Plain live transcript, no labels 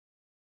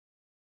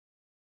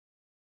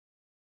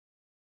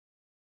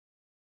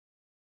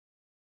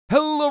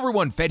Hello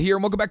everyone, Fed here,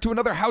 and welcome back to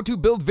another how to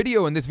build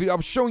video. In this video,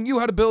 I'm showing you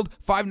how to build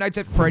Five Nights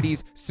at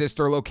Freddy's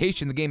sister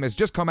location. The game has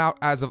just come out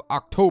as of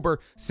October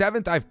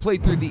 7th. I've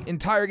played through the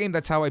entire game.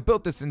 That's how I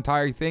built this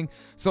entire thing.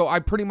 So I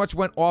pretty much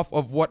went off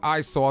of what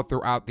I saw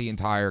throughout the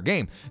entire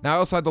game. Now I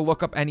also had to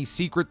look up any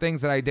secret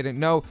things that I didn't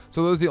know.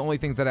 So those are the only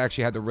things that I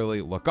actually had to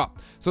really look up.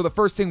 So the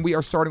first thing we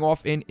are starting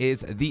off in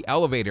is the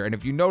elevator. And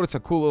if you notice a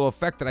cool little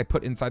effect that I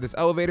put inside this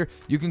elevator,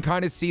 you can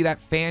kind of see that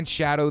fan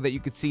shadow that you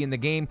could see in the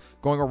game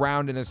going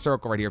around in a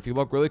circle right here. If you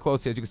look really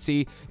closely, as you can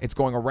see, it's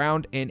going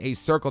around in a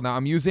circle. Now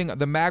I'm using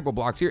the magma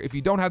blocks here. If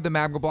you don't have the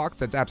magma blocks,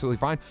 that's absolutely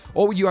fine.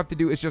 All you have to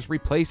do is just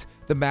replace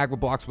the magma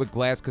blocks with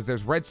glass, because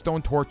there's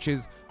redstone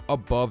torches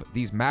above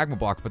these magma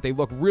blocks, but they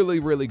look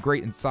really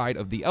great inside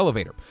of the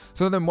elevator.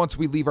 So then once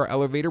we leave our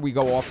elevator, we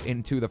go off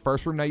into the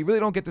first room. Now you really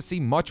don't get to see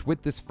much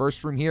with this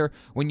first room here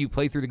when you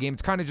play through the game.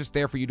 It's kind of just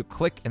there for you to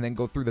click and then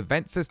go through the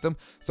vent system.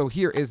 So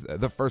here is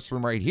the first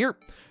room right here.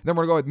 Then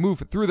we're going to go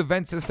move through the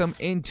vent system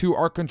into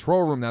our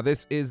control room. Now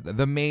this is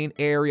the main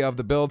area of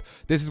the build.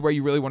 This is where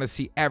you really want to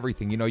see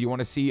everything. You know, you want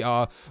to see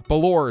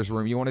Balora's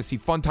room, you want to see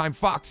Funtime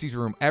Foxy's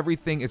room.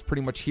 Everything is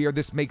pretty much here.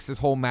 This makes this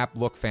whole map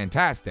look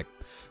fantastic.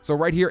 So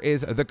right here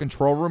is the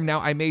control room. Now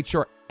I made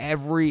sure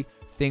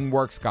everything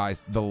works,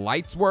 guys. The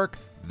lights work,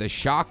 the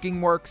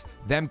shocking works,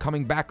 them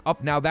coming back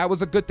up. Now that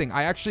was a good thing.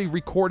 I actually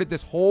recorded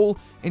this whole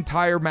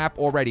entire map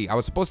already. I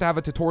was supposed to have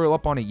a tutorial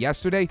up on it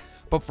yesterday,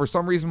 but for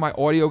some reason my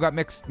audio got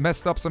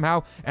messed up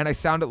somehow, and I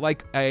sounded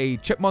like a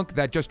chipmunk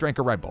that just drank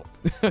a Red Bull.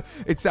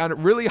 It sounded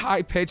really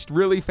high-pitched,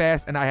 really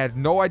fast, and I had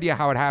no idea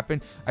how it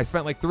happened. I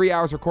spent like 3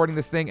 hours recording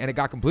this thing, and it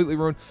got completely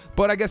ruined,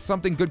 but I guess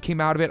something good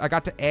came out of it. I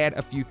got to add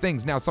a few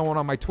things. Now, someone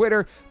on my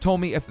Twitter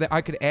told me if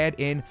I could add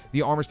in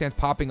the armor stands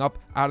popping up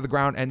out of the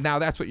ground, and now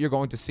that's what you're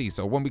going to see.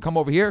 So when we come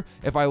over here,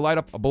 if I light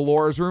up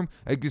Balora's room,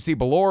 you can see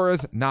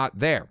Balora's not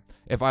there.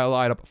 If I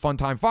light up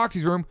Funtime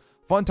Foxy's room,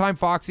 Funtime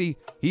Foxy,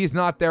 he's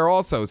not there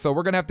also. So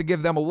we're going to have to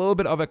give them a little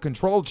bit of a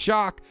controlled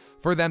shock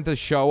for them to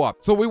show up.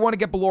 So we want to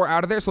get Balora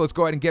out of there. So let's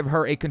go ahead and give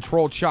her a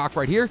controlled shock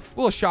right here.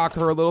 We'll shock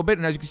her a little bit.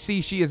 And as you can see,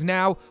 she is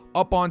now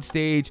up on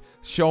stage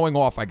showing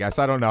off, I guess.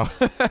 I don't know.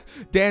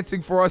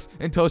 Dancing for us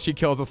until she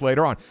kills us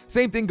later on.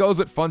 Same thing goes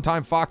with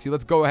Funtime Foxy.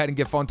 Let's go ahead and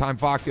give Funtime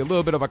Foxy a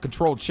little bit of a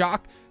controlled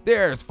shock.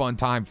 There's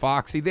Funtime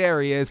Foxy.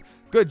 There he is.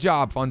 Good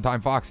job,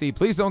 Funtime Foxy.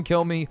 Please don't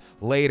kill me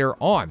later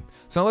on.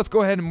 So let's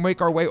go ahead and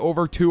make our way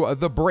over to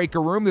the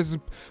breaker room. This is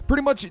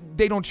pretty much,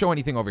 they don't show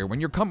anything over here. When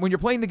you're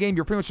playing the game,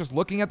 you're pretty much just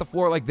looking at the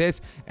floor like this,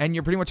 and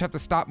you pretty much have to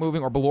stop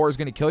moving or Balora is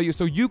going to kill you.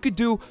 So you could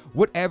do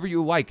whatever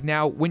you like.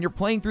 Now, when you're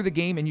playing through the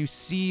game and you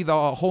see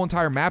the whole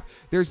entire map,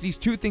 there's these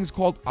two things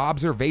called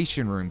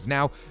observation rooms.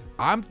 Now,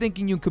 I'm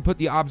thinking you could put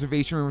the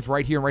observation rooms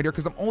right here and right here,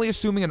 because I'm only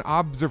assuming an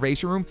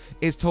observation room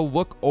is to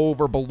look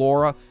over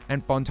Balora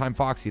and Funtime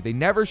Foxy. They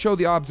never show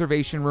the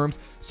observation rooms,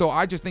 so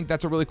I just think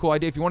that's a really cool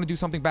idea. If you want to do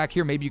something back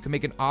here, maybe you can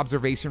make an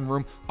observation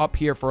room up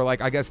here for,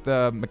 like, I guess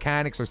the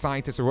mechanics or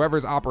scientists or whoever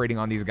is operating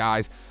on these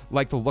guys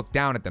like to look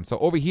down at them. So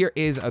over here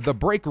is the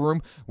break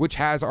room, which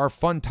has our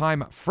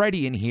Funtime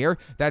Freddy in here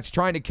that's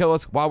trying to kill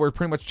us while we're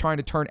pretty much trying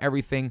to turn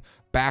everything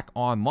back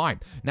online.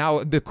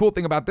 Now, the cool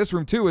thing about this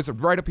room too is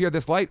right up here,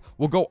 this light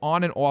will go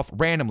on and off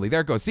randomly.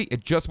 There it goes. See,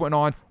 it just went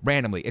on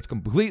randomly. It's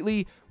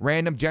completely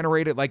random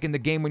generated, like in the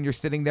game when you're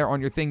sitting there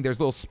on your thing, there's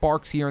little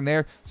sparks here and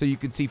there so you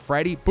can see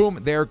Freddy.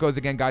 Boom, there it goes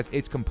again, guys.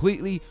 It's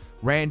completely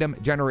random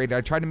generated.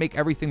 I tried to make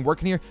everything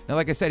work in here. Now,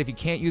 like I said, if you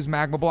can't use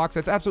magma blocks,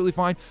 that's absolutely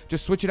fine.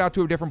 Just switch it out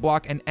to a different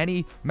block, and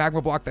any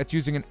magma block that's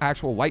using an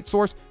actual light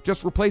source,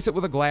 just replace it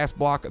with a glass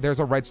block. There's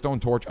a redstone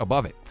torch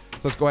above it.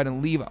 So let's go ahead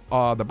and leave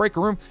the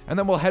breaker room, and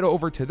then we'll head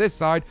over to this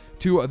side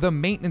to the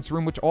maintenance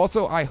room, which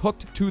also I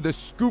hooked to the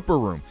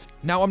scooper room.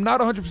 Now, I'm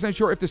not 100%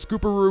 sure if the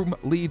scooper room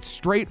leads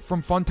straight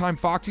from Funtime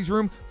Foxy's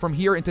room from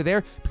here into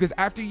there, because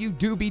after you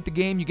do beat the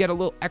game, you get a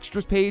little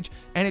extras page,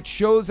 and it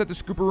shows that the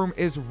scooper room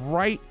is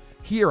right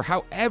here.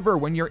 However,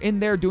 when you're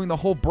in there doing the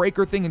whole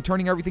breaker thing and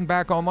turning everything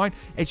back online,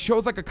 it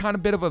shows like a kind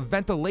of bit of a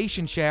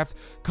ventilation shaft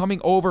coming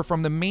over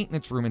from the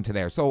maintenance room into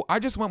there. So I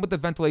just went with the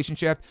ventilation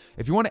shaft.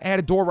 If you want to add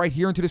a door right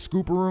here into the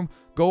scooper room,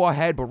 go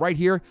ahead, but right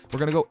here we're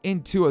going to go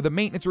into the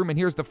maintenance room, and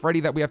here's the Freddy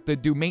that we have to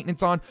do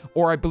maintenance on,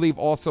 or I believe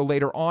also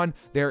later on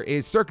there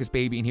is Circus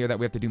Baby in here that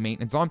we have to do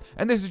maintenance on.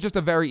 And this is just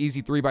a very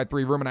easy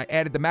 3x3 room, and I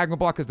added the magma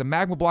block because the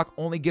magma block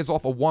only gives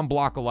off a 1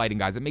 block of lighting,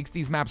 guys. It makes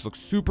these maps look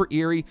super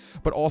eerie,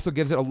 but also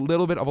gives it a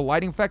little bit of a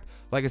lighting effect.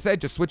 Like I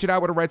said, just switch it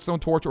out with a redstone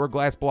torch or a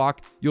glass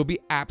block. You'll be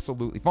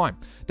absolutely fine.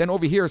 Then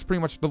over here is pretty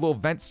much the little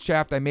vent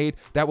shaft I made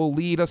that will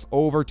lead us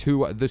over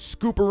to the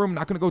scooper room.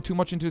 Not going to go too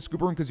much into the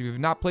scooper room because if you've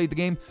not played the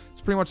game,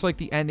 it's pretty much like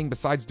the ending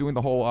besides doing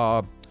the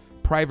whole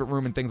private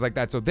room and things like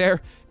that. So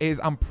there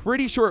is, I'm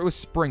pretty sure it was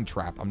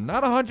Springtrap. I'm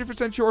not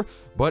 100% sure,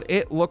 but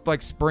it looked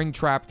like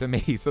Springtrap to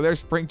me. So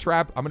there's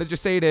Springtrap. I'm going to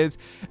just say it is.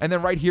 And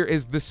then right here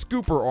is the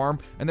scooper arm.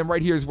 And then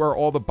right here is where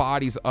all the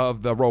bodies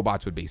of the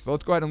robots would be. So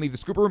let's go ahead and leave the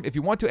scooper room. If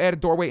you want to add a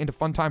doorway into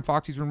Funtime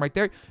Foxy's room right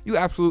there, you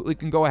absolutely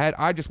can go ahead.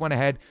 I just went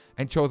ahead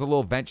and chose a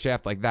little vent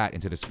shaft like that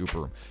into the scoop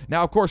room.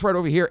 Now, of course, right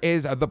over here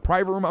is the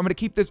private room. I'm going to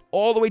keep this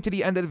all the way to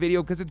the end of the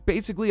video because it's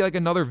basically like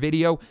another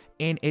video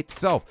in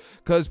itself.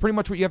 Because pretty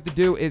much what you have to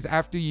do is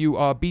after you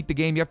beat the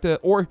game, you have to,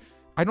 or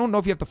I don't know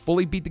if you have to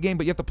fully beat the game,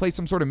 but you have to play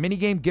some sort of mini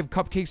game, give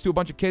cupcakes to a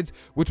bunch of kids,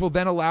 which will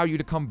then allow you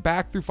to come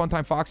back through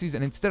Funtime Foxy's,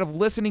 and instead of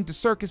listening to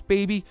Circus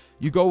Baby,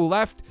 you go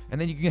left, and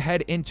then you can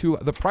head into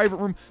the private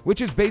room, which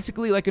is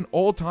basically like an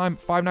old-time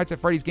Five Nights at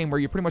Freddy's game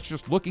where you're pretty much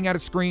just looking at a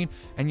screen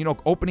and, you know,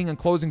 opening and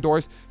closing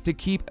doors to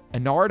keep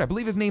Ennard, I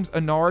believe his name's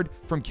Ennard,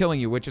 from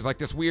killing you, which is like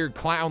this weird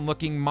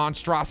clown-looking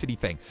monstrosity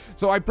thing.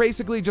 So I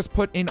basically just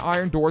put in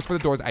iron doors for the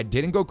doors. I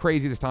didn't go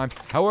crazy this time.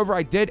 However,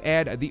 I did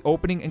add the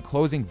opening and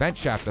closing vent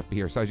shaft up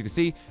here. So as you can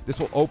see, this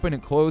will open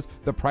and close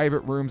the private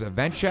room's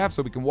vent shaft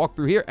so we can walk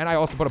through here. And I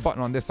also put a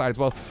button on this side as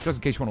well, just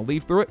in case you want to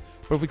leave through it.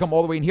 But if we come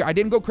all the way in here, I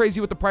didn't go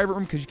crazy with the private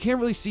room because you can't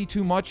really see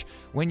too much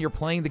when you're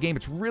playing the game.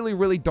 It's really,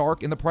 really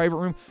dark in the private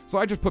room. So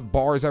I just put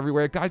bars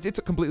everywhere. Guys, it's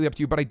completely up to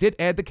you. But I did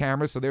add the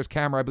cameras. So there's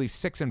camera, I believe,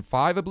 6 and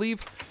 5, I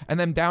believe. And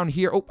then down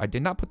here, oh, I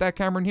did not put that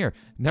camera in here.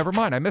 Never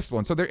mind, I missed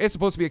one. So there is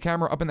supposed to be a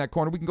camera up in that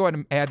corner. We can go ahead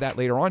and add that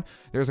later on.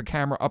 There's a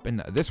camera up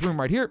in this room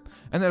right here.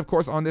 And then, of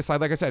course, on this side,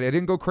 like I said, I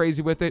didn't go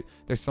crazy with it.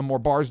 There's some more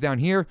bars down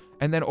here.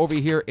 And then over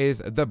here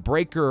is the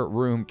breaker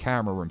room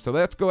camera room. So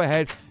let's go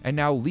ahead and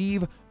now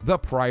leave the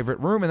private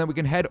room, and then we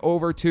can head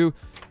over to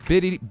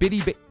Biddy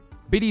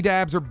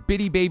Dabs or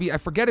Biddy Baby. I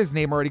forget his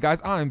name already, guys.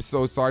 I'm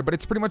so sorry, but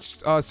it's pretty much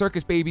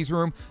Circus Baby's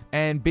room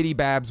and Biddy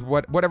Babs,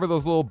 whatever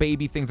those little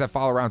baby things that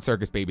follow around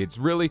Circus Baby. It's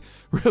really,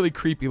 really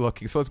creepy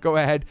looking. So let's go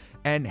ahead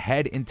and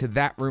head into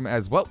that room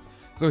as well.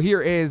 So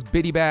here is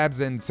Biddy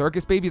Babs and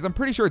Circus Babies. I'm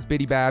pretty sure it's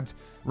Biddy Babs'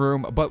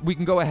 room, but we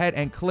can go ahead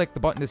and click the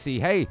button to see,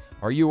 hey,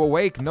 are you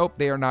awake? Nope,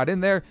 they are not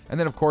in there. And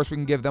then, of course, we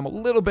can give them a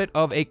little bit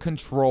of a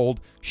controlled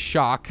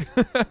shock.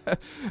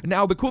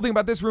 Now, the cool thing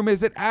about this room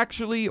is it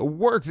actually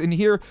works. In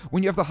here,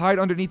 when you have to hide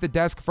underneath the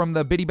desk from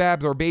the Biddy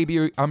Babs or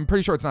Baby, I'm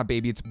pretty sure it's not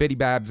Baby, it's Biddy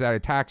Babs that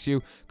attacks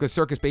you because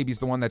Circus Baby's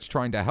the one that's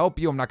trying to help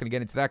you. I'm not going to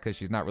get into that because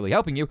she's not really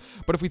helping you.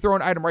 But if we throw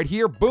an item right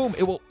here, boom,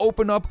 it will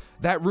open up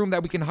that room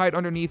that we can hide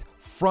underneath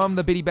from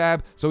the Biddy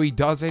Bab so he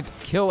doesn't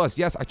kill us.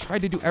 Yes, I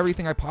tried to do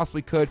everything I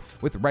possibly could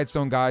with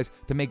redstone, guys,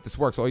 to make this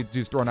work. So all you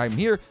do is throw an item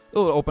here,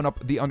 it'll open up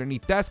the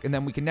underneath desk, and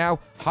then we can now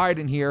hide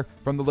in here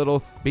from the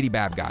little Biddy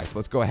Bab guys. So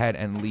let's go ahead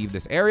and leave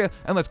this area,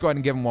 and let's go ahead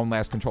and give him one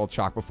last controlled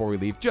shock before we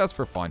leave, just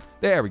for fun.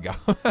 There we go.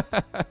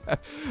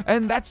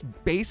 And that's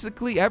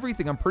basically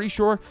everything. I'm pretty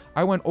sure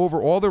I went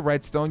over all the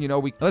redstone. You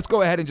know, let's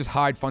go ahead and just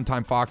hide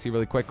Funtime Foxy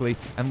really quickly,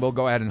 and we'll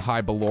go ahead and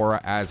hide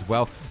Ballora as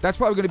well. That's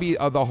probably going to be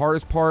the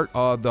hardest part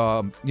of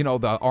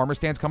the armor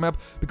stands coming up,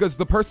 because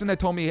the person that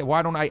told me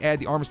why don't I add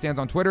the armor stands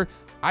on Twitter,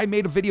 I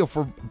made a video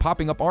for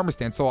popping up armor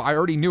stands, so I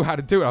already knew how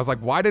to do it. I was like,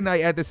 why didn't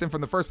I add this in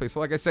from the first place? So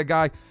like I said,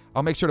 guy,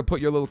 I'll make sure to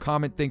put your little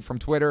comment thing from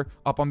Twitter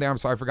up on there. I'm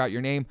sorry I forgot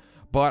your name,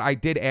 but I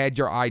did add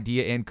your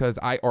idea in because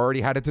I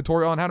already had a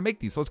tutorial on how to make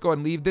these. So let's go ahead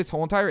and leave this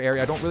whole entire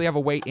area. I don't really have a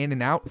way in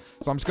and out,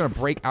 so I'm just going to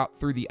break out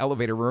through the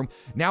elevator room.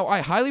 Now,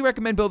 I highly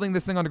recommend building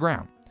this thing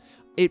underground.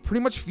 It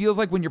pretty much feels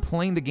like when you're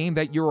playing the game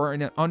that you're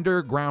in an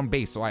underground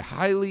base. So I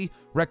highly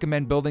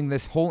recommend building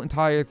this whole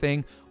entire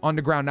thing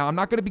underground. Now, I'm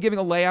not going to be giving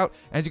a layout.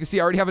 As you can see,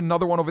 I already have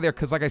another one over there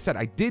because, like I said,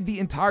 I did the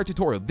entire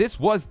tutorial. This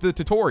was the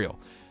tutorial,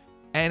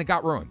 and it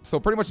got ruined. So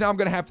pretty much now I'm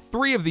going to have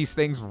 3 of these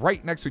things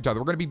right next to each other.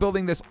 We're going to be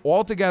building this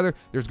all together.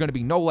 There's going to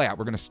be no layout.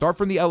 We're going to start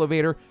from the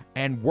elevator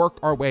and work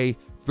our way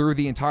through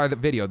the entire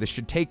video. This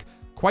should take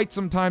quite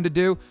some time to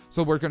do.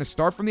 So we're going to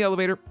start from the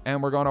elevator,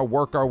 and we're going to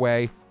work our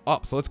way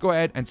up. So let's go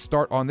ahead and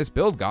start on this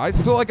build, guys.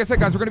 So like I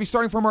said, guys, we're going to be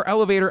starting from our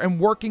elevator and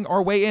working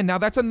our way in. Now,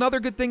 that's another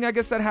good thing, I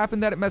guess, that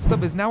happened that it messed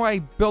up, is now I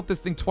built this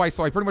thing twice,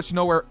 so I pretty much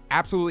know where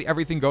absolutely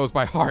everything goes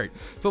by heart.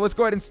 So let's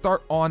go ahead and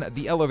start on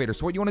the elevator.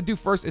 So what you want to do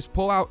first is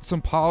pull out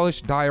some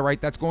polished diorite.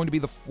 That's going to be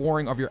the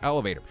flooring of your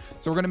elevator.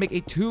 So we're going to make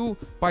a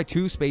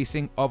 2x2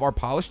 spacing of our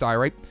polished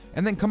diorite,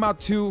 and then come out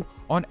 2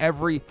 on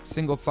every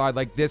single side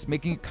like this,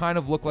 making it kind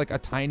of look like a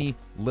tiny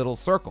little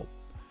circle.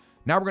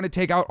 Now we're going to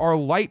take out our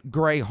light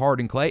gray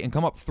hardened clay and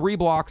come up 3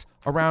 blocks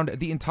around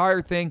the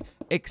entire thing,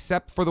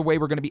 except for the way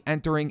we're going to be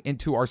entering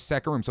into our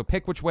second room. So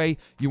pick which way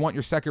you want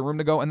your second room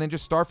to go, and then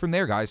just start from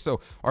there, guys.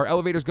 So our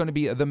elevator is going to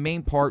be the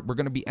main part. We're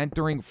going to be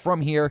entering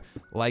from here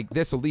like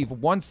this. So leave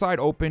one side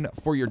open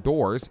for your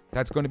doors.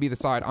 That's going to be the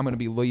side I'm going to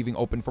be leaving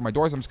open for my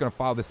doors. I'm just going to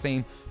follow the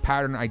same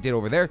pattern I did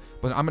over there,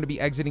 but I'm going to be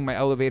exiting my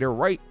elevator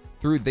right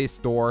through this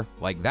door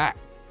like that.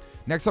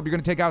 Next up, you're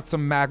going to take out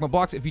some magma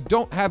blocks. If you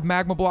don't have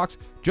magma blocks,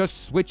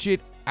 just switch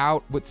it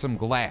out with some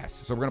glass.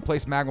 So we're going to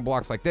place magma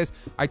blocks like this.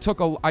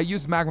 I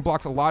used magma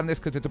blocks a lot in this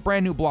because it's a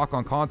brand new block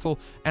on console,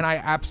 and I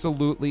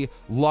absolutely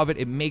love it.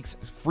 It makes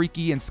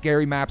freaky and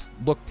scary maps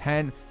look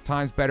 10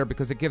 times better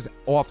because it gives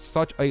off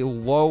such a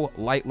low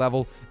light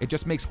level. It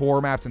just makes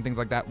horror maps and things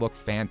like that look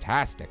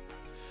fantastic.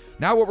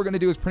 Now what we're going to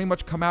do is pretty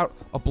much come out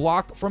a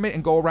block from it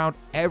and go around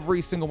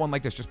every single one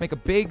like this. Just make a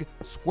big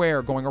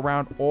square going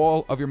around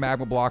all of your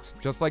magma blocks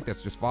just like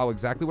this. Just follow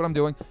exactly what I'm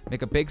doing.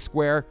 Make a big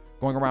square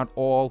going around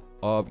all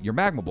of your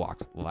magma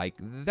blocks like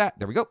that.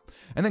 There we go.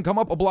 And then come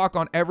up a block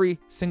on every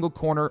single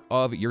corner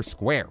of your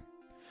square.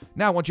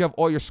 Now, once you have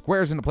all your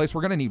squares into place,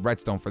 we're going to need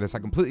redstone for this. I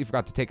completely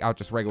forgot to take out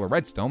just regular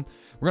redstone.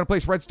 We're going to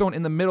place redstone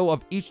in the middle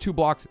of each 2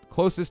 blocks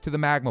closest to the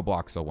magma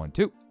block. So 1,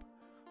 2,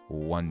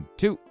 1,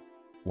 2,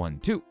 1,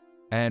 2.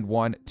 And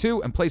 1,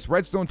 2, and place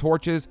redstone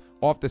torches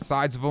off the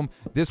sides of them.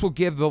 This will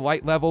give the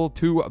light level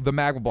to the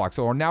magma block.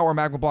 So now our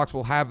magma blocks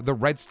will have the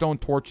redstone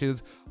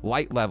torches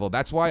light level.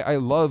 That's why I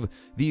love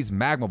these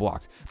magma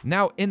blocks.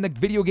 Now, in the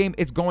video game,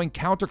 it's going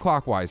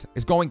counterclockwise.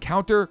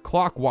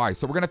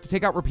 So we're gonna have to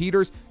take out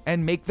repeaters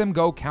and make them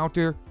go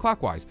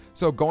counterclockwise.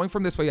 So going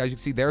from this way, as you can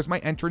see, there's my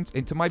entrance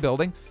into my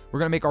building. We're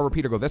gonna make our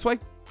repeater go this way,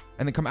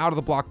 and then come out of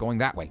the block going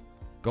that way.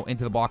 Go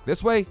into the block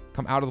this way,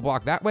 come out of the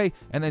block that way,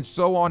 and then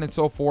so on and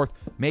so forth,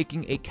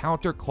 making a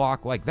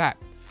counterclock like that.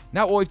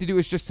 Now, all we have to do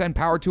is just send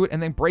power to it and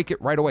then break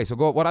it right away. So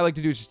what I like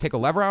to do is just take a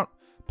lever out,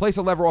 place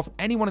a lever off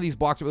any one of these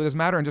blocks, it really doesn't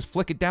matter, and just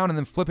flick it down and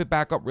then flip it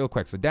back up real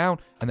quick. So down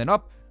and then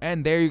up,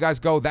 and there you guys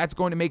go. That's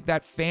going to make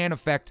that fan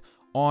effect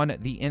on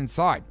the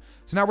inside.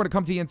 So now we're going to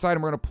come to the inside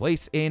and we're going to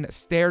place in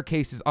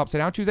staircases upside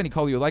down. Choose any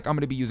color you like. I'm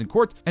going to be using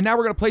quartz. And now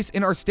we're going to place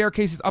in our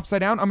staircases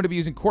upside down. I'm going to be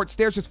using quartz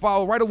stairs. Just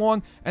follow right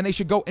along and they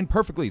should go in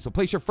perfectly. So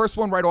place your first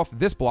one right off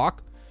this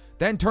block.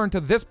 Then turn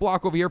to this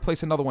block over here.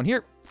 Place another one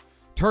here.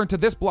 Turn to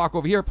this block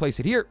over here. Place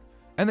it here.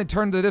 And then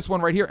turn to this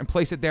one right here and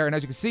place it there. And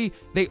as you can see,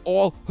 they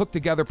all hook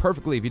together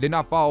perfectly. If you did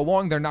not follow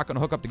along, they're not going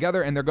to hook up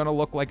together and they're going to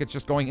look like it's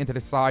just going into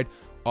the side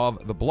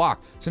of the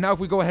block. So now if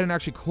we go ahead and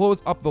actually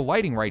close up the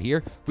lighting right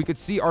here, we could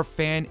see our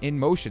fan in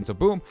motion. So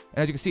boom,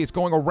 and as you can see, it's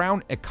going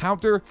around a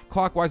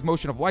counterclockwise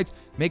motion of lights,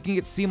 making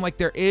it seem like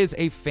there is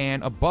a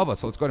fan above us.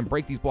 So let's go ahead and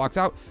break these blocks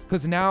out,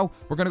 because now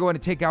we're going to go ahead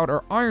and take out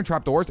our iron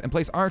trapdoors and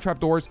place iron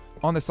trapdoors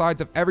on the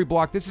sides of every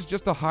block. This is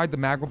just to hide the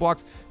magma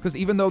blocks, because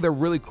even though they're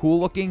really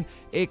cool looking,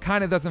 it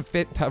kind of doesn't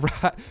fit to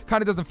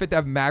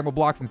have magma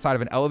blocks inside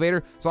of an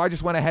elevator. So I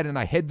just went ahead and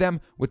I hid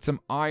them with some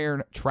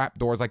iron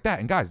trapdoors like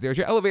that. And guys, there's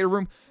your elevator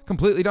room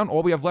completely done.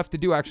 All we have left to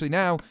do actually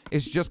now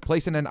is just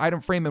placing an item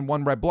frame and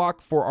 1 red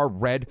block for our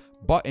red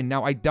button.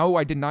 Now, I know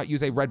I did not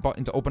use a red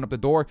button to open up the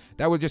door.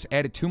 That would just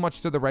added too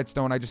much to the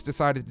redstone. I just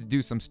decided to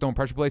do some stone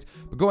pressure plates.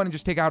 But go ahead and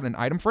just take out an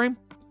item frame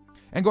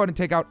and go ahead and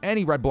take out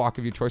any red block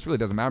of your choice. Really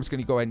doesn't matter. I'm just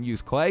going to go ahead and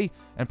use clay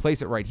and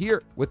place it right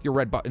here with your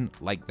red button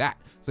like that.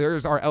 So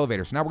there's our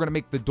elevator. So now we're going to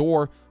make the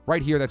door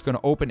right here that's going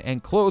to open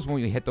and close when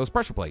we hit those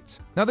pressure plates.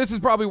 Now, this is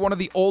probably one of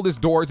the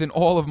oldest doors in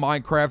all of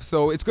Minecraft,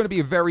 so it's going to be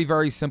a very,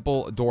 very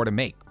simple door to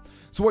make.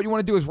 So what you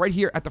want to do is right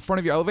here at the front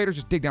of your elevator,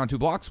 just dig down 2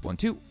 blocks. 1,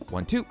 2,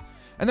 1, 2.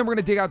 And then we're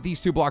going to dig out these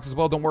 2 blocks as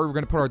well. Don't worry, we're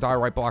going to put our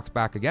diorite blocks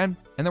back again.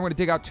 And then we're going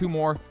to dig out 2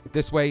 more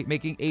this way,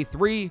 making a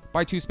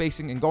 3x2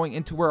 spacing and going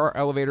into where our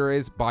elevator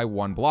is by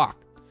 1 block.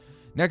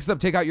 Next up,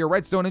 take out your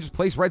redstone and just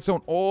place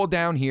redstone all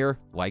down here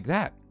like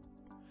that.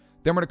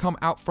 Then we're going to come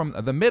out from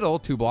the middle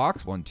 2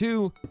 blocks. 1,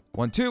 2,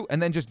 1, 2.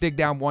 And then just dig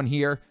down 1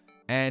 here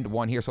and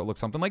 1 here. So it looks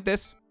something like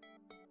this.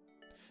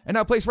 And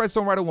now place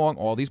redstone right along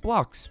all these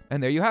blocks.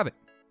 And there you have it.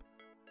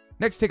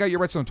 Next, take out your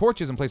redstone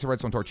torches and place a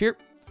redstone torch here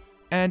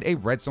and a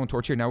redstone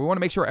torch here. Now, we want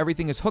to make sure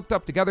everything is hooked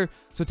up together.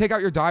 So take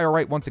out your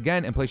diorite once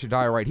again and place your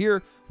diorite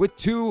here with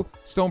 2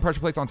 stone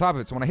pressure plates on top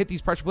of it. So when I hit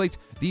these pressure plates,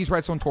 these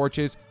redstone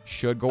torches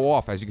should go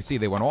off. As you can see,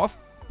 they went off.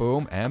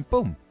 Boom and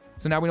boom.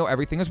 So now we know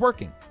everything is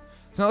working.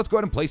 So now let's go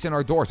ahead and place in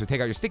our door. So take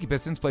out your sticky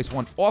pistons, place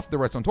 1 off the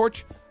redstone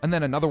torch, and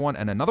then another one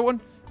and another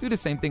one. Do the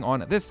same thing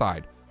on this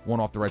side. 1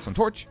 off the redstone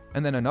torch,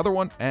 and then another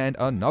one and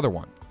another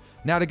one.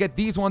 Now, to get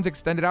these ones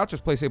extended out,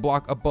 just place a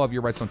block above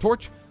your redstone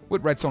torch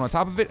with redstone on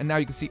top of it. And now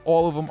you can see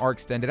all of them are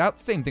extended out.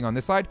 Same thing on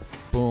this side.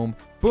 Boom,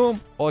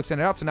 boom, all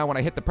extended out. So now when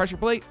I hit the pressure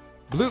plate,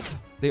 bloop,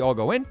 they all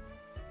go in.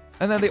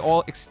 And then they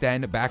all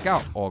extend back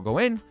out. All go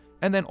in,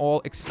 and then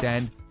all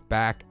extend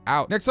back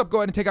out. Next up, go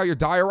ahead and take out your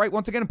diorite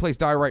once again and place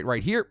diorite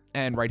right here.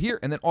 And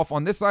then off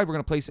on this side, we're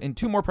going to place in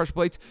 2 more pressure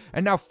plates.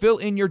 And now fill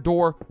in your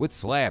door with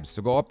slabs.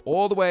 So go up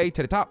all the way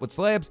to the top with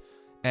slabs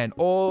and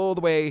all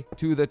the way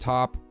to the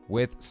top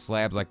with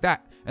slabs like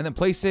that. And then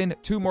place in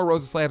 2 more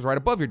rows of slabs right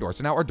above your door.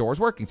 So now our door is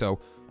working. So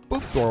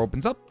boop, door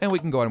opens up and we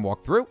can go ahead and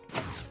walk through.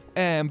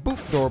 And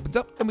boop, door opens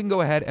up and we can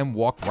go ahead and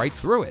walk right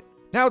through it.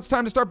 Now it's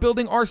time to start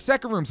building our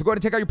second room. So go ahead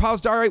and take out your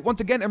polished diorite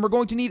once again, and we're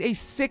going to need a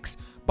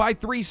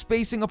 6x3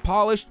 spacing of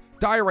polished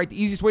diorite.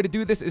 The easiest way to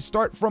do this is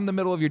start from the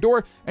middle of your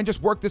door and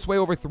just work this way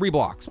over 3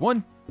 blocks.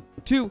 1,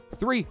 2,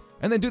 3,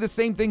 and then do the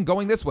same thing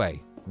going this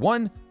way.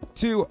 1,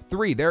 2,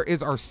 3. There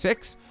is our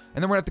 6,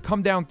 and then we're gonna have to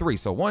come down 3.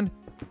 So 1,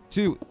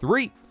 2,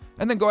 3.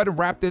 And then go ahead and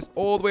wrap this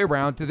all the way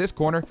around to this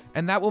corner,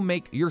 and that will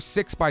make your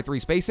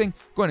 6x3 spacing.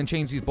 Go ahead and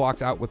change these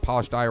blocks out with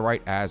polished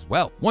diorite as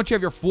well. Once you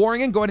have your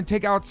flooring in, go ahead and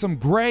take out some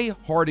gray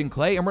hardened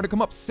clay, and we're gonna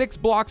come up 6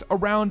 blocks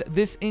around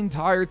this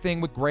entire thing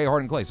with gray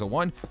hardened clay. So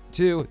 1,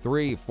 2,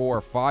 3,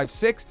 4, 5,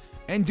 6,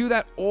 and do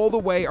that all the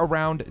way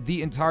around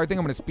the entire thing.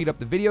 I'm gonna speed up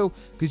the video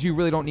because you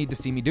really don't need to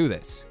see me do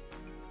this.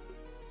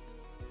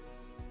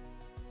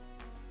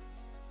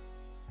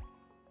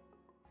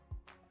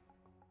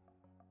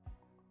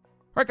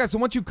 Alright guys, so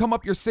once you come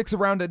up your 6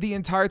 around the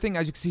entire thing,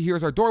 as you can see,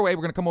 here's our doorway.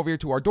 We're going to come over here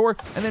to our door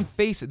and then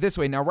face this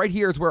way. Now right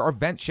here is where our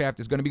vent shaft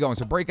is going to be going.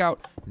 So break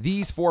out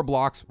these 4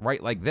 blocks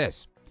right like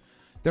this.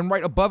 Then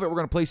right above it, we're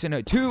going to place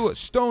in 2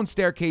 stone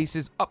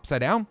staircases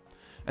upside down.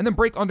 And then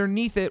break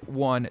underneath it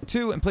 1,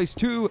 2, and place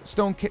 2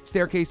 stone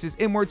staircases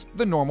inwards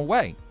the normal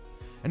way.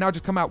 And now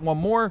just come out 1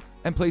 more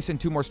and place in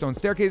 2 more stone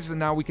staircases. And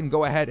now we can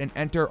go ahead and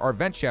enter our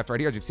vent shaft right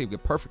here. As you can see, we can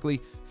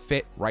perfectly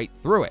fit right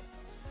through it.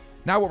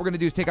 Now what we're going to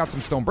do is take out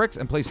some stone bricks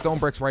and place stone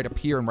bricks right up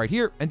here and right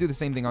here. And do the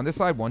same thing on this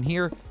side. 1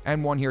 here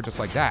and 1 here, just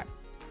like that.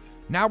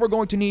 Now we're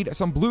going to need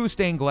some blue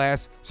stained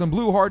glass, some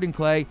blue hardened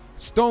clay,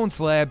 stone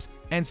slabs,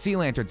 and sea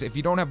lanterns. If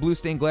you don't have blue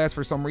stained glass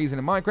for some reason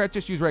in Minecraft,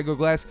 just use regular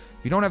glass.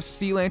 If you don't have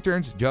sea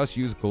lanterns, just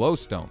use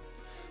glowstone.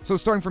 So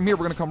starting from here,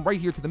 we're going to come right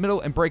here to the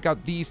middle and break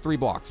out these 3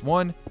 blocks.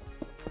 1,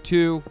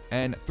 2,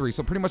 and 3.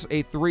 So pretty much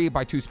a 3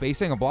 by 2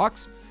 spacing of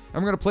blocks. And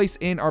we're going to place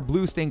in our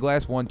blue stained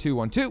glass 1, 2,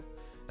 1, 2.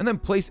 And then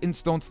place in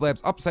stone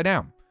slabs upside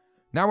down.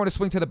 Now we're going to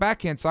swing to the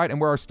backhand side, and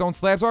where our stone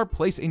slabs are,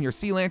 place in your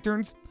sea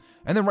lanterns.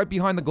 And then right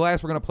behind the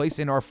glass, we're going to place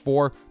in our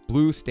 4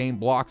 blue stained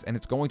blocks, and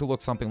it's going to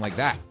look something like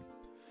that.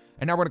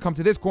 And now we're going to come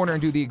to this corner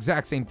and do the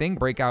exact same thing.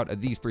 Break out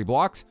these 3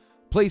 blocks.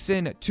 Place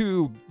in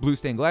 2 blue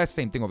stained glass.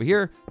 Same thing over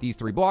here. These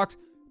 3 blocks.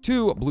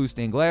 2 blue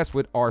stained glass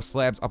with our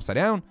slabs upside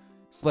down.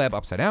 Slab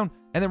upside down.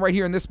 And then right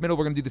here in this middle,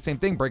 we're going to do the same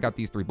thing. Break out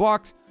these 3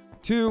 blocks.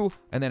 2,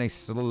 and then a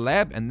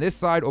slab. And this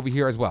side over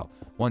here as well.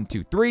 1,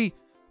 2, 3.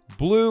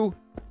 Blue.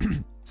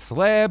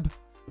 Slab.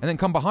 And then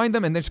come behind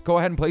them and then just go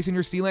ahead and place in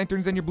your sea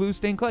lanterns and your blue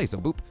stained clay. So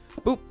boop,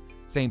 boop.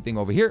 Same thing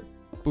over here.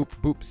 Boop,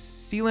 boop,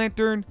 sea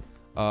lantern.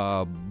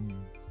 Boop,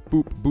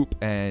 boop,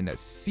 and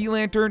sea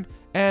lantern.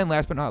 And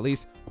last but not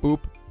least,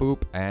 boop,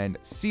 boop, and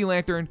sea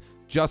lantern.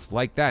 Just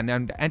like that. And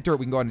then to enter,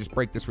 we can go ahead and just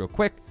break this real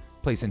quick.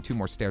 Place in 2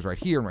 more stairs right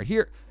here and right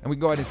here. And we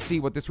can go ahead and see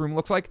what this room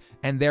looks like.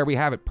 And there we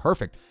have it.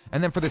 Perfect.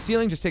 And then for the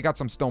ceiling, just take out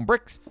some stone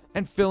bricks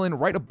and fill in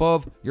right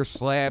above your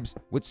slabs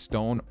with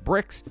stone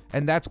bricks.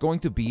 And that's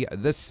going to be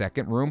the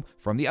second room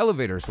from the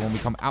elevator. So when we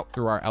come out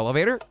through our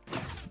elevator,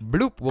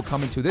 bloop, we'll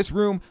come into this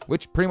room,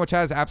 which pretty much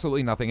has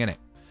absolutely nothing in it.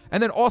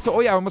 And then also,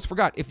 oh yeah, I almost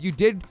forgot, if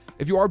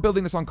you are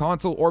building this on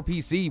console or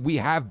PC, we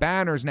have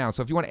banners now.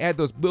 So if you want to add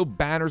those little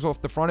banners off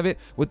the front of it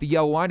with the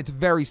yellow line, it's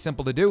very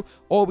simple to do.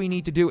 All we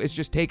need to do is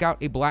just take out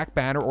a black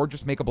banner or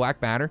just make a black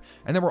banner.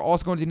 And then we're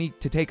also going to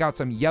need to take out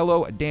some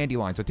yellow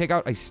dandelion. So take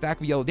out a stack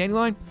of yellow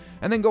dandelion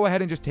and then go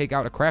ahead and just take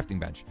out a crafting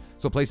bench.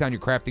 So place down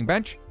your crafting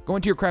bench, go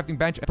into your crafting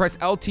bench and press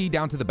LT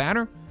down to the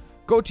banner,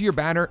 go to your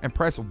banner and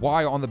press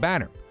Y on the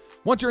banner.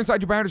 Once you're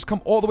inside your banner, just come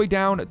all the way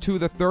down to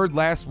the 3rd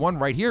last one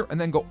right here,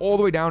 and then go all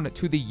the way down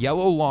to the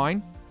yellow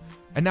line.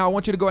 And now I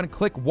want you to go ahead and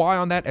click Y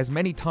on that as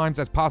many times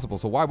as possible.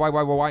 So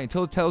Y,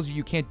 until it tells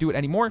you can't do it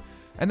anymore.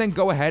 And then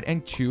go ahead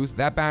and choose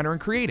that banner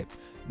and create it.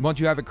 Once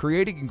you have it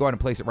created, you can go ahead and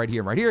place it right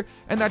here and right here.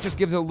 And that just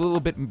gives it a little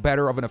bit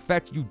better of an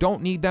effect. You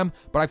don't need them,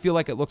 but I feel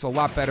like it looks a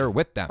lot better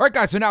with them. All right,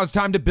 guys, so now it's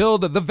time to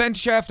build the vent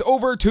shaft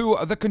over to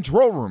the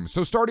control room.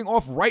 So starting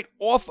off right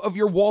off of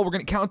your wall, we're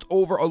going to count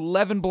over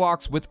 11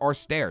 blocks with our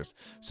stairs.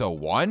 So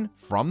 1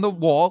 from the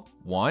wall,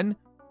 1,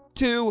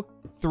 2,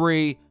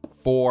 3,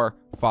 4,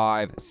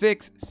 5,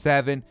 6,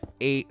 7,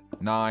 8,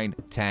 9,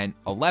 10,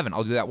 11.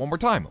 I'll do that one more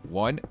time.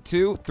 1,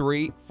 2,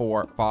 3,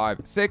 4, 5,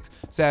 6,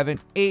 7,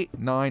 8,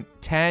 9,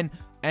 10,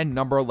 and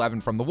number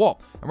 11 from the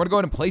wall. And we're going to go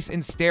ahead and place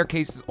in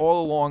staircases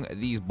all along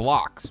these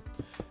blocks.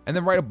 And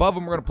then right above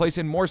them, we're going to place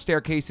in more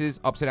staircases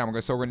upside down.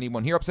 So we're going to need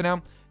 1 here upside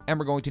down, and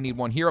we're going to need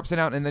 1 here upside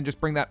down, and then just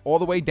bring that all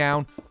the way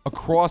down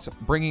across,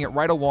 bringing it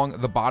right along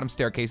the bottom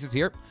staircases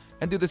here.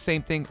 And do the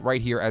same thing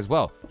right here as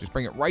well. Just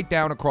bring it right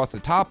down across the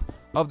top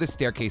of the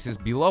staircases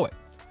below it.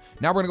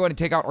 Now we're going to go ahead and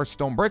take out our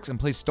stone bricks and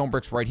place stone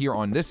bricks right here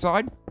on this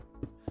side.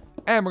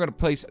 And we're going to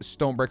place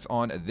stone bricks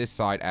on this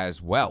side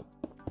as well.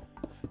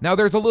 Now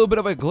there's a little bit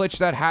of a glitch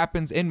that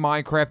happens in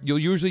Minecraft. You'll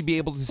usually be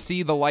able to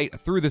see the light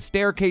through the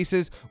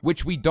staircases,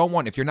 which we don't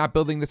want. If you're not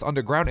building this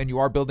underground and you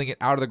are building it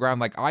out of the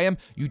ground like I am,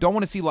 you don't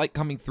want to see light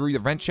coming through the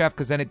vent shaft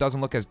because then it doesn't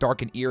look as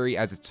dark and eerie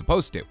as it's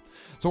supposed to.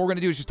 So what we're going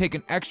to do is just take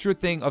an extra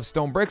thing of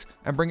stone bricks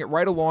and bring it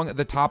right along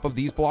the top of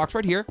these blocks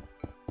right here.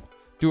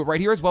 Do it right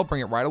here as well.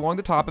 Bring it right along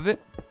the top of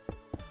it.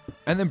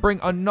 And then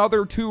bring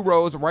another 2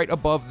 rows right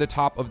above the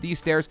top of these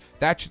stairs.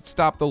 That should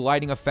stop the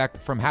lighting effect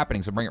from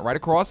happening. So bring it right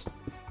across.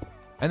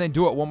 And then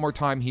do it one more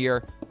time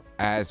here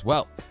as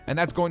well. And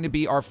that's going to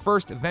be our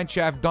first vent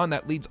shaft done.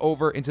 That leads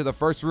over into the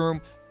first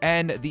room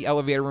and the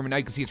elevator room. And now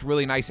you can see it's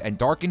really nice and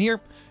dark in here.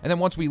 And then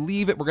once we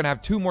leave it, we're going to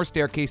have 2 more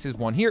staircases,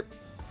 1 here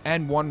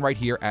and 1 right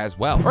here as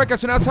well. All right,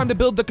 guys, so now it's time to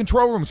build the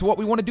control room. So what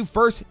we want to do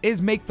first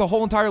is make the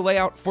whole entire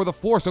layout for the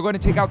floor. So go ahead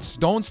and take out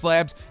stone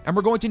slabs, and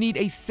we're going to need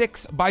a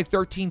 6 by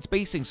 13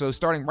 spacing. So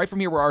starting right from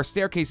here where our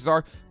staircases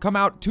are, come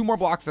out 2 more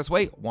blocks this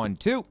way, 1,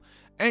 2,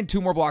 and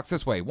 2 more blocks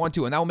this way, 1,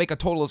 2, and that will make a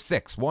total of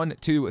 6. 1,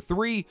 2,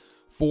 3,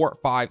 4,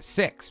 5,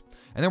 6.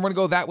 And then we're going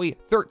to go that way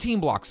 13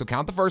 blocks. So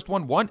count the first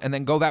one, 1, and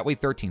then go that way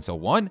 13. So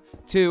 1,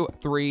 2,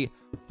 3,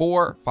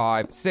 4,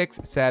 5, 6,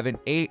 7,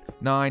 8,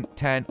 9,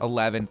 10,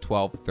 11,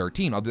 12,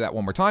 13. I'll do that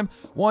one more time.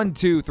 1,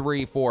 2,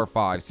 3, 4,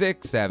 5,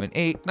 6, 7,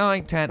 8,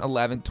 9, 10,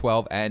 11,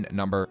 12, and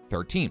number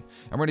 13.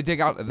 And we're going to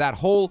dig out that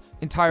whole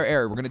entire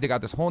area. We're going to dig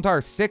out this whole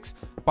entire 6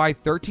 by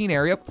 13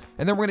 area,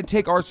 and then we're going to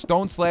take our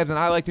stone slabs, and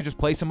I like to just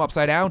place them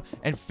upside down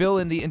and fill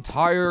in the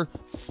entire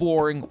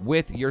flooring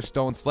with your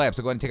stone slabs.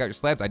 So go ahead and take out your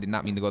slabs. I did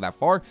not mean to go that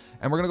far,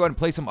 and we're going to go ahead and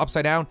place them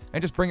upside down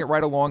and just bring it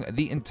right along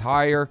the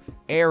entire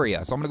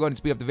area. So I'm going to go ahead and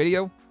speed up the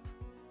video.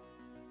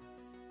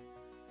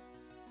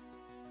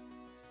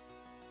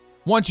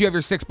 Once you have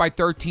your 6 by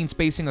 13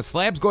 spacing of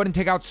slabs, go ahead and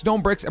take out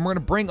stone bricks, and we're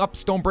going to bring up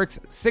stone bricks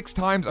 6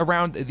 times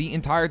around the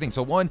entire thing.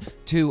 So 1,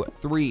 2,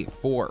 3,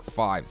 4,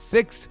 5,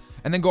 6,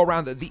 and then go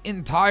around the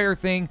entire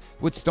thing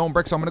with stone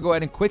bricks. So I'm going to go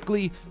ahead and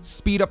quickly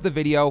speed up the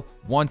video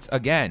once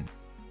again.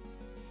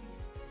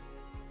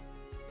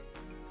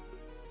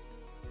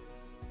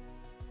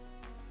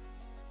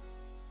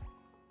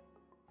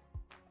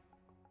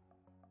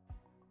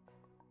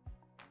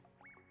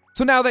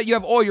 So now that you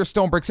have all your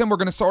stone bricks in, we're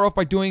going to start off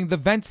by doing the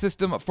vent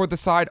system for the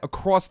side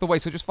across the way.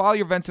 So just follow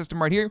your vent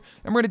system right here,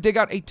 and we're going to dig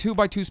out a 2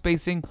 by 2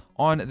 spacing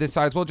on this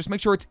side as well. Just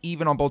make sure it's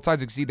even on both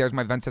sides. You can see there's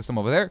my vent system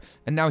over there,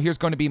 and now here's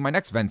going to be my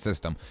next vent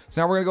system.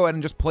 So now we're going to go ahead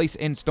and just place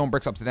in stone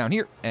bricks upside down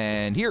here,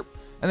 and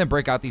then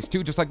break out these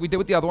 2 just like we did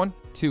with the other one.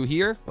 2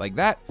 here, like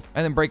that,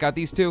 and then break out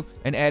these 2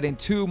 and add in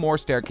 2 more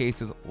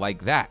staircases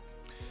like that.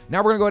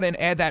 Now we're going to go ahead and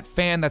add that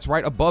fan that's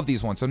right above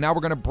these ones. So now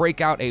we're going to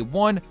break out a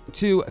 1,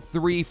 2,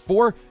 3,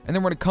 4, and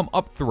then we're going to come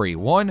up 3.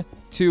 1,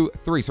 2,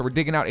 3. So we're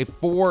digging out a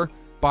 4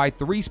 by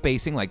 3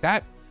 spacing like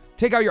that.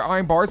 Take out your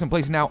iron bars and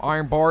place now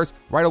iron bars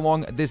right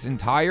along this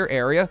entire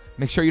area.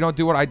 Make sure you don't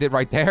do what I did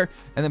right there,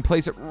 and then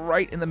place it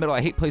right in the middle. I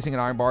hate placing in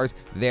iron bars.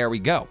 There we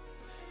go.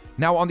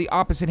 Now on the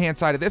opposite hand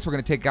side of this, we're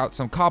going to take out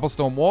some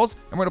cobblestone walls,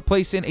 and we're going to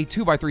place in a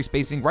 2 by 3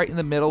 spacing right in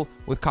the middle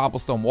with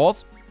cobblestone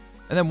walls,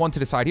 and then 1 to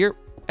the side here,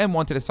 and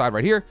 1 to the side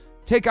right here.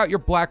 Take out your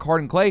black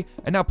hardened clay,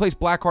 and now place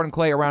black hardened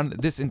clay around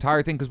this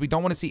entire thing because we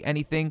don't want to see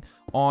anything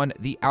on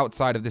the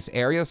outside of this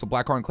area. So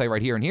black hardened clay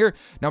right here and here.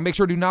 Now make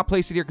sure do not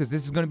place it here because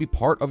this is going to be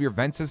part of your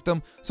vent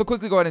system. So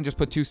quickly go ahead and just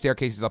put 2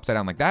 staircases upside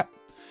down like that.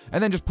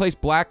 And then just place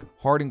black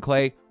hardened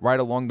clay right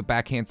along the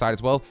backhand side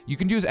as well. You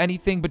can use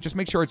anything, but just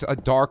make sure it's a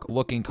dark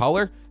looking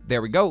color.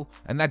 There we go.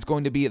 And that's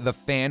going to be the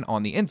fan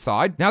on the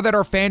inside. Now that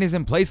our fan is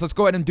in place, let's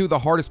go ahead and do the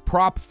hardest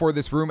prop for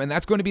this room. And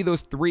that's going to be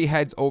those 3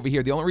 heads over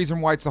here. The only reason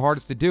why it's the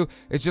hardest to do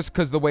is just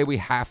because the way we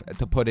have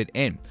to put it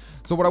in.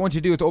 So what I want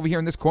you to do is over here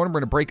in this corner, we're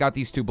going to break out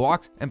these 2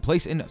 blocks and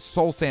place in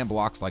soul sand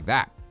blocks like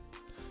that.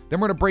 Then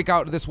we're going to break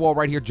out this wall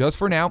right here just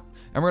for now.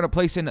 And we're going to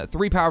place in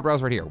 3 powered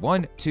rails right here.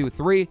 1, 2,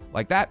 3,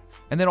 like that.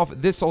 And then off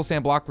this soul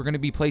sand block, we're going to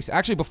be placed.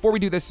 Actually, before we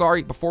do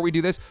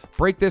this,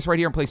 break this right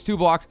here and place 2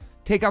 blocks.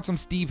 Take out some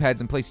Steve heads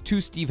and place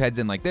 2 Steve heads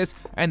in like this,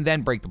 and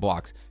then break the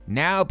blocks.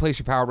 Now place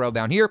your power rail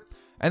down here,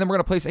 and then we're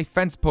going to place a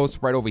fence post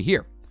right over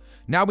here.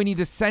 Now we need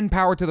to send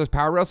power to those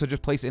power rails, so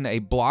just place in a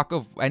block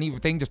of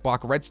anything, just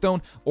block of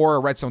redstone or a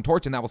redstone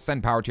torch, and that will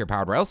send power to your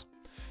powered rails.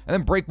 And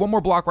then break 1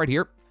 more block right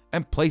here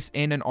and place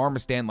in an armor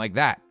stand like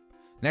that.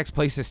 Next,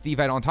 place a Steve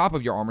head on top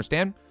of your armor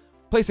stand.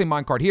 Place a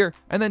minecart here,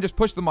 and then just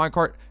push the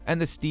minecart,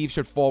 and the Steve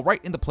should fall right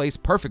into place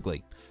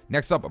perfectly.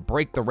 Next up,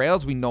 break the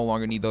rails. We no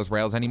longer need those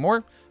rails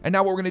anymore. And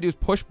now what we're going to do is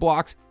push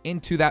blocks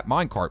into that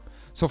minecart.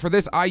 So for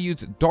this, I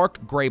use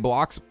dark gray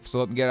blocks. So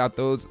let me get out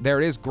those.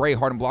 There it is, gray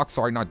hardened blocks.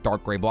 Sorry, not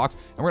dark gray blocks.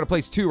 And we're going to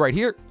place 2 right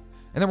here.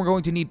 And then we're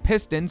going to need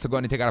pistons. So go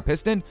ahead and take out a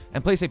piston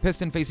and place a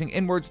piston facing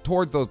inwards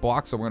towards those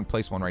blocks. So we're going to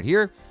place 1 right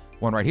here.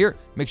 1 right here.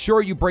 Make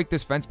sure you break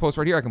this fence post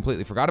right here. I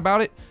completely forgot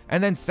about it.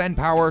 And then send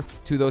power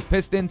to those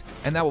pistons,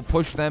 and that will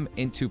push them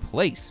into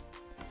place.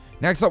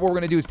 Next up, what we're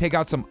going to do is take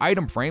out some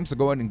item frames. So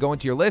go ahead and go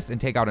into your list and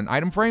take out an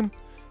item frame.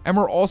 And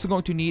we're also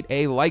going to need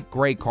a light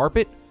gray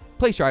carpet.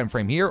 Place your item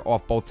frame here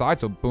off both sides.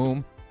 So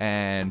boom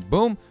and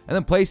boom. And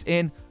then place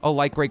in a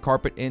light gray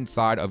carpet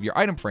inside of your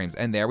item frames.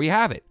 And there we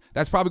have it.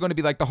 That's probably going to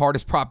be like the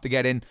hardest prop to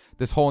get in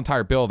this whole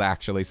entire build,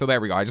 actually. So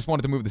there we go. I just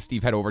wanted to move the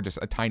Steve head over just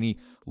a tiny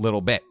little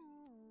bit.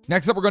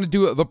 Next up, we're going to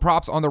do the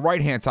props on the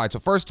right-hand side. So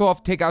first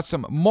off, take out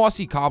some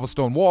mossy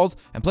cobblestone walls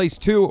and place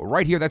 2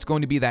 right here. That's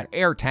going to be that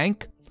air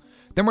tank.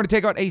 Then we're going to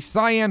take out a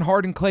cyan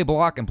hardened clay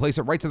block and place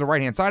it right to the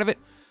right-hand side of it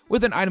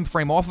with an item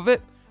frame off of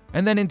it.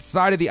 And then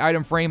inside of the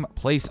item frame,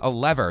 place a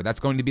lever. That's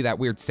going to be that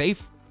weird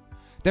safe.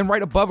 Then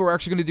right above it, we're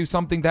actually going to do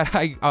something that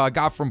I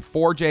got from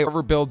 4J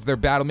Overbuilds, their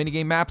battle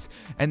minigame maps.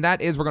 And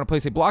that is we're going to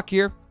place a block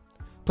here,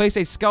 place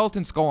a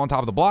skeleton skull on top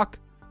of the block,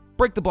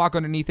 break the block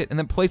underneath it, and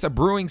then place a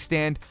brewing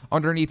stand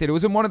underneath it. It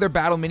was in one of their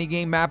battle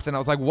minigame maps, and I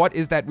was like, what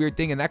is that weird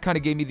thing? And that kind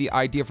of gave me the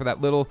idea for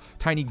that little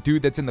tiny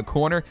dude that's in the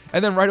corner.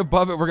 And then right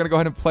above it, we're going to go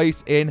ahead and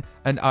place in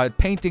a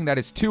painting that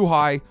is too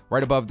high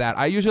right above that.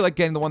 I usually like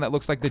getting the one that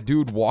looks like the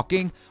dude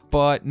walking,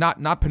 but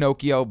not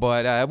Pinocchio,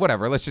 but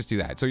whatever. Let's just do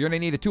that. So you're going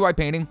to need a 2-eye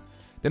painting.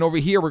 Then over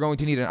here, we're going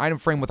to need an item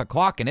frame with a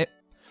clock in it.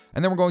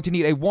 And then we're going to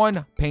need a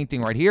 1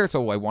 painting right here.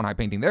 So a 1 high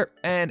painting there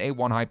and a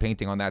 1 high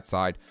painting on that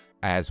side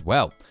as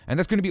well. And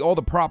that's going to be all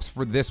the props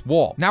for this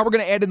wall. Now we're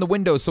going to add in the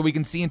windows so we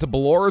can see into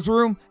Ballora's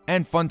room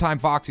and Funtime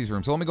Foxy's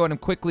room. So let me go ahead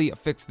and quickly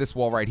fix this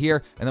wall right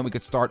here, and then we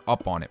could start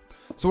up on it.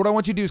 So what I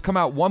want you to do is come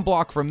out 1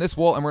 block from this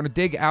wall, and we're going to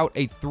dig out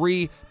a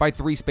 3 by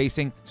 3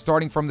 spacing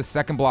starting from the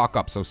 2nd block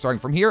up. So starting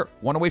from here,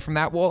 1 away from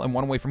that wall and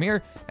 1 away from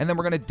here, and then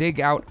we're going to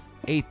dig out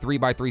a 3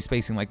 by 3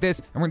 spacing like this,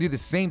 and we're going to do the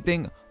same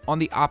thing on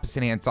the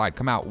opposite hand side.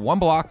 Come out 1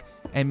 block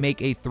and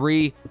make a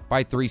 3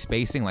 by 3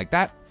 spacing like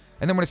that.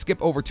 And then we're going to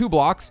skip over 2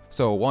 blocks.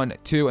 So 1,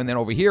 2, and then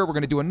over here, we're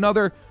going to do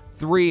another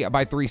 3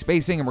 by 3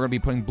 spacing, and we're going to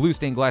be putting blue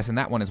stained glass in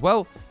that one as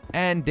well.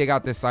 And dig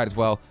out this side as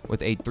well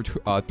with a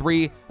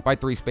 3 by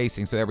 3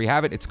 spacing. So there we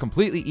have it. It's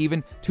completely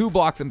even. 2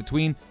 blocks in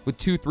between with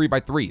 2 3 by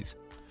 3s.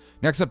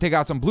 Next up, take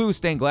out some blue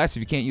stained glass.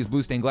 If you can't use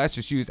blue stained glass,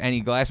 just use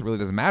any glass. It really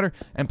doesn't matter.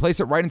 And place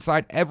it right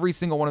inside every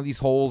single one of these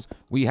holes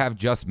we have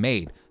just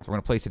made. So we're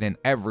going to place it in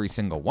every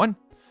single one.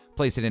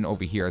 Place it in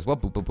over here as well.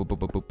 Boop, boop, boop, boop,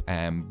 boop, boop,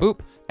 and boop.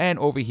 And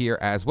over here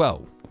as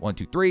well. 1,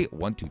 2, 3,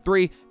 1, 2,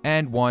 3,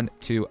 and 1,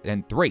 2,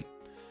 and 3.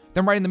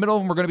 Then right in the middle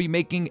of them, we're going to be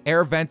making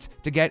air vents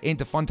to get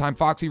into Funtime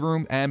Foxy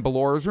room and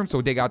Ballora's room.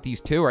 So dig out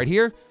these 2 right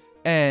here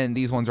and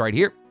these ones right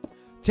here.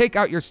 Take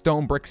out your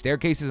stone brick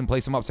staircases and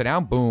place them upside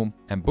down. Boom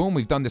and boom.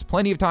 We've done this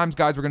plenty of times,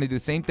 guys. We're going to do the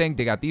same thing.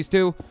 Dig out these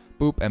 2.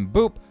 Boop and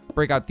boop.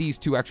 Break out these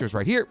 2 extras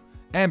right here.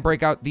 And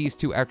break out these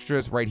 2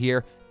 extras right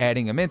here,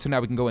 adding them in. So now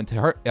we can go into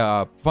her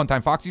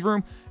Funtime Foxy's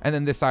room. And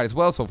then this side as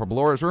well. So for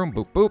Ballora's room,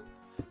 boop, boop.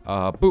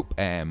 Boop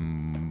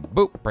and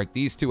boop. Break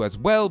these 2 as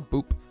well.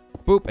 Boop,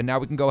 boop. And now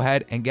we can go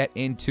ahead and get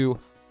into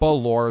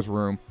Ballora's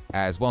room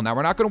as well. Now,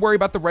 we're not going to worry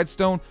about the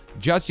redstone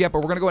just yet, but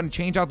we're going to go ahead and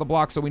change out the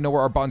blocks so we know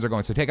where our buttons are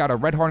going. So take out a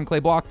red hardened clay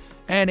block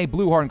and a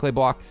blue hardened clay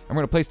block, and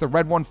we're going to place the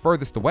red one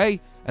furthest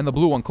away and the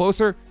blue one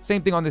closer.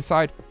 Same thing on this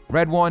side,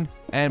 red one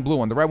and blue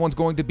one. The red one's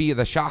going to be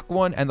the shock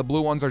one, and the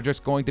blue ones are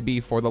just going to be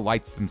for the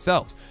lights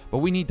themselves. But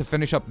we need to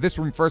finish up this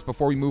room first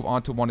before we move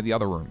on to one of the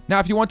other rooms. Now,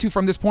 if you want to,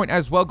 from this point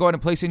as well, go ahead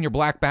and place in your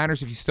black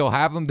banners if you still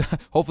have them.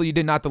 Hopefully you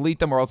did not delete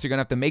them, or else you're going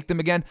to have to make them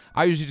again.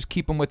 I usually just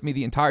keep them with me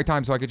the entire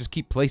time so I could just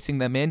keep placing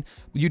them in.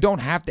 You don't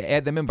have to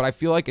add them in, but I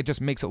feel like it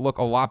just makes it look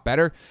a lot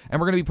better.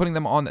 And we're going to be putting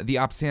them on the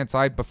opposite hand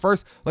side. But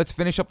first, let's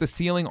finish up the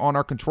ceiling on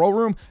our control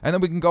room, and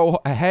then we can go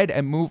ahead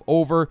and move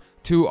over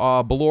to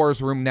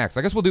Ballora's room next.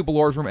 I guess we'll do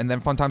Ballora's room and then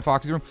Funtime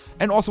Foxy's room.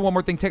 And also one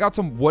more thing, take out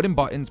some wooden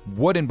buttons,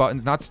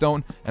 not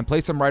stone, and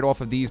place them right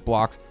off of these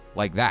blocks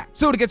like that.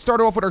 So to get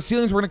started off with our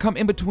ceilings, we're going to come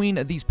in between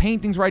these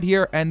paintings right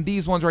here and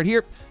these ones right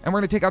here, and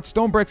we're going to take out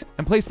stone bricks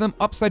and place them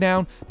upside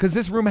down, because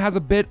this room has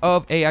a bit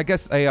of a, I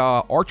guess, a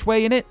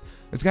archway in it.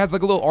 It has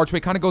like a little archway,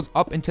 kind of goes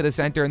up into the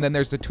center, and then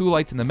there's the 2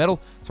 lights in the middle.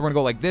 So we're going to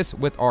go like this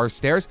with our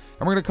stairs,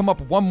 and we're going to come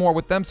up one more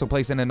with them. So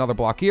place in another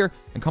block here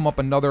and come up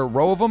another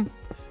row of them.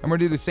 And we're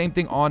going to do the same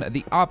thing on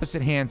the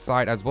opposite hand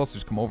side as well. So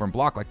just come over and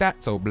block like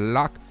that. So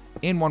block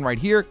in one right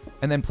here,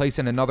 and then place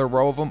in another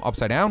row of them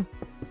upside down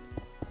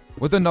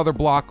with another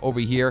block over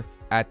here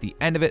at the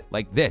end of it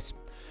like this.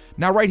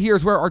 Now right here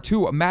is where our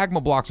 2 magma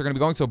blocks are going to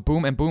be going. So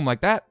boom and boom like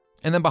that.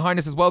 And then behind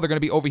us as well, they're going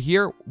to be over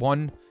here,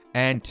 1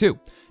 and 2.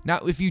 Now,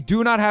 if you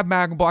do not have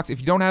magma blocks, if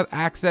you don't have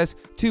access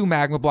to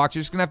magma blocks,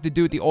 you're just going to have to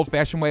do it the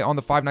old-fashioned way on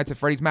the Five Nights at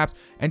Freddy's maps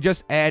and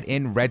just add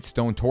in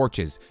redstone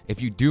torches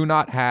if you do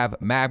not have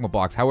magma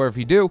blocks. However, if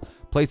you do,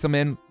 place them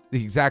in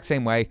the exact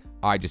same way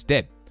I just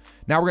did.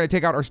 Now we're going to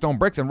take out our stone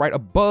bricks, and right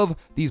above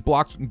these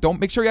blocks,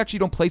 make sure you actually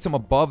don't place them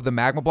above the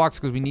magma blocks,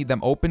 because we need them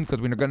open, because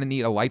we're going to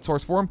need a light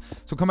source for them.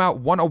 So come out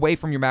 1 away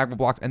from your magma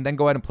blocks and then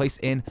go ahead and place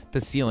in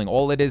the ceiling.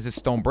 All it is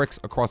stone bricks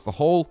across the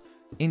whole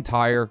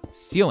entire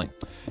ceiling.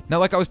 Now,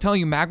 like I was telling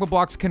you, magma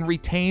blocks can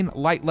retain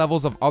light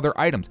levels of other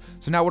items.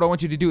 So now what I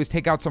want you to do is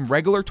take out some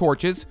regular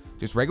torches,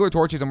 just regular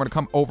torches. I'm going to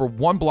come over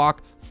 1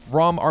 block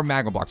from our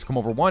magma blocks. Come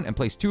over 1 and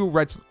place 2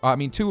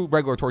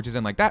 regular torches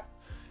in like that.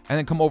 And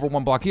then come over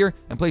 1 block here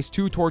and place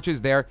 2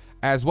 torches there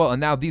as well.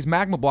 And now these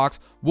magma blocks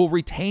will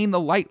retain the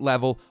light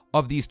level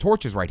of these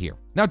torches right here.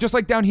 Now, just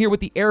like down here with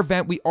the air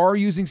vent, we are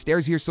using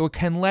stairs here so it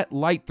can let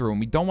light through,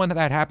 and we don't want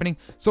that happening.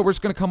 So we're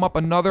just going to come up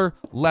another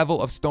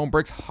level of stone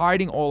bricks,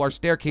 hiding all our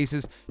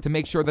staircases to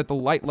make sure that the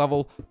light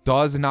level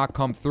does not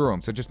come through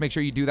them. So just make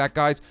sure you do that,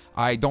 guys.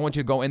 I don't want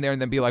you to go in there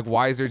and then be like,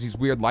 why is there these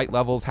weird light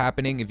levels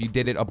happening if you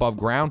did it above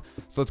ground?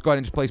 So let's go ahead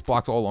and just place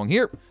blocks all along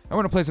here. I'm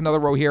going to place another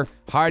row here,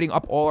 hiding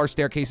up all our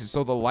staircases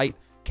so the light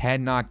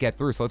cannot get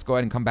through. So let's go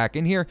ahead and come back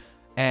in here.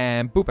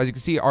 And boop, as you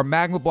can see, our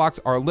magma blocks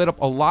are lit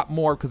up a lot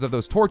more because of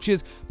those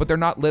torches, but they're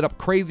not lit up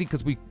crazy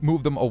because we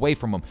moved them away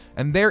from them.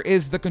 And there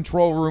is the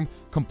control room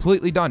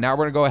completely done. Now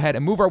we're going to go ahead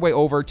and move our way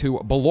over to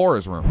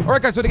Ballora's room. All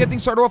right, guys, so to get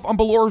things started off on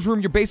Ballora's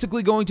room, you're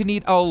basically going to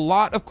need a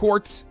lot of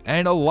quartz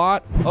and a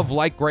lot of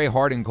light gray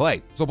hardened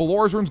clay. So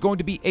Ballora's room is going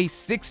to be a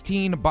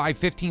 16 by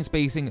 15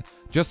 spacing,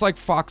 just like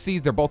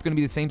Foxy's. They're both going to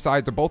be the same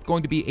size. They're both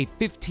going to be a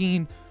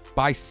 15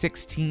 by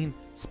 16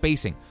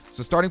 spacing.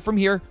 So starting from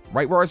here,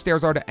 right where our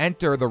stairs are to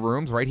enter the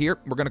rooms, right here,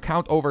 we're going to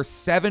count over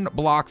 7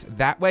 blocks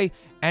that way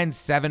and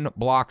 7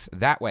 blocks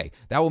that way.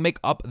 That will make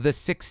up the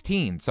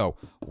 16. So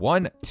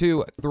 1,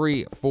 2,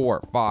 3,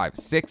 4, 5,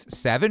 6,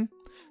 7.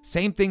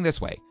 Same thing this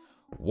way.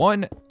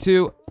 1,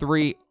 2,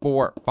 3,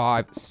 4,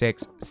 5,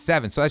 6,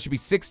 7. So that should be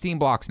 16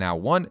 blocks now.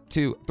 1,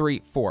 2,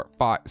 3, 4,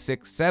 5,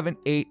 6, 7,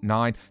 8,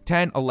 9,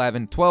 10,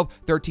 11, 12,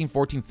 13,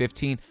 14,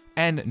 15,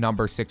 and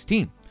number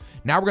 16.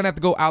 Now we're going to have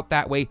to go out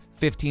that way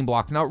 15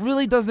 blocks. Now, it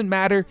really doesn't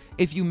matter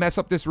if you mess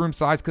up this room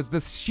size because the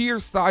sheer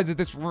size of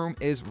this room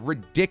is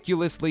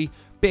ridiculously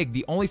big.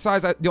 The only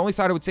side I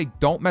would say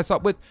don't mess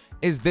up with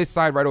is this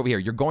side right over here.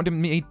 You're going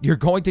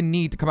to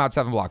need to come out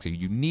 7 blocks here.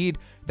 You need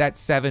that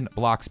 7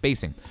 block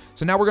spacing.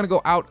 So now we're going to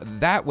go out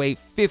that way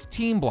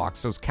 15 blocks.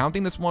 So it's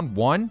counting this one.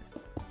 1,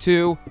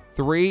 2,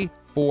 3,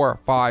 4,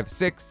 5,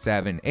 6,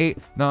 7, 8,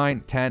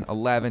 9, 10,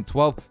 11,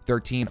 12,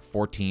 13,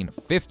 14,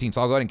 15.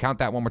 So I'll go ahead and count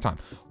that one more time.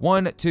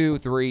 1, 2,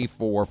 3,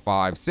 4,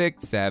 5,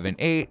 6, 7,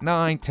 8,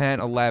 9, 10,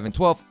 11,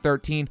 12,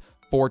 13,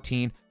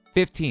 14,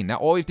 15. Now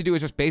all you have to do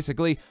is just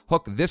basically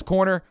hook this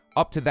corner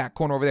up to that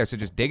corner over there. So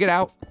just dig it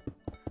out.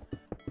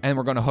 And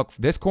we're going to hook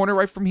this corner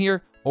right from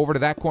here over to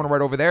that corner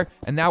right over there.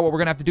 And now what we're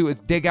going to have to do is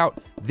dig out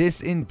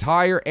this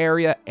entire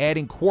area,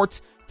 adding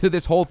quartz to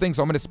this whole thing.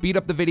 So I'm going to speed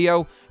up the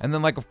video, and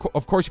then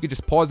of course you could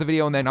just pause the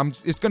video, and then I'm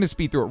just going to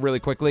speed through it really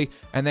quickly,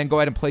 and then go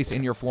ahead and place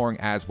in your flooring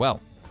as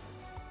well.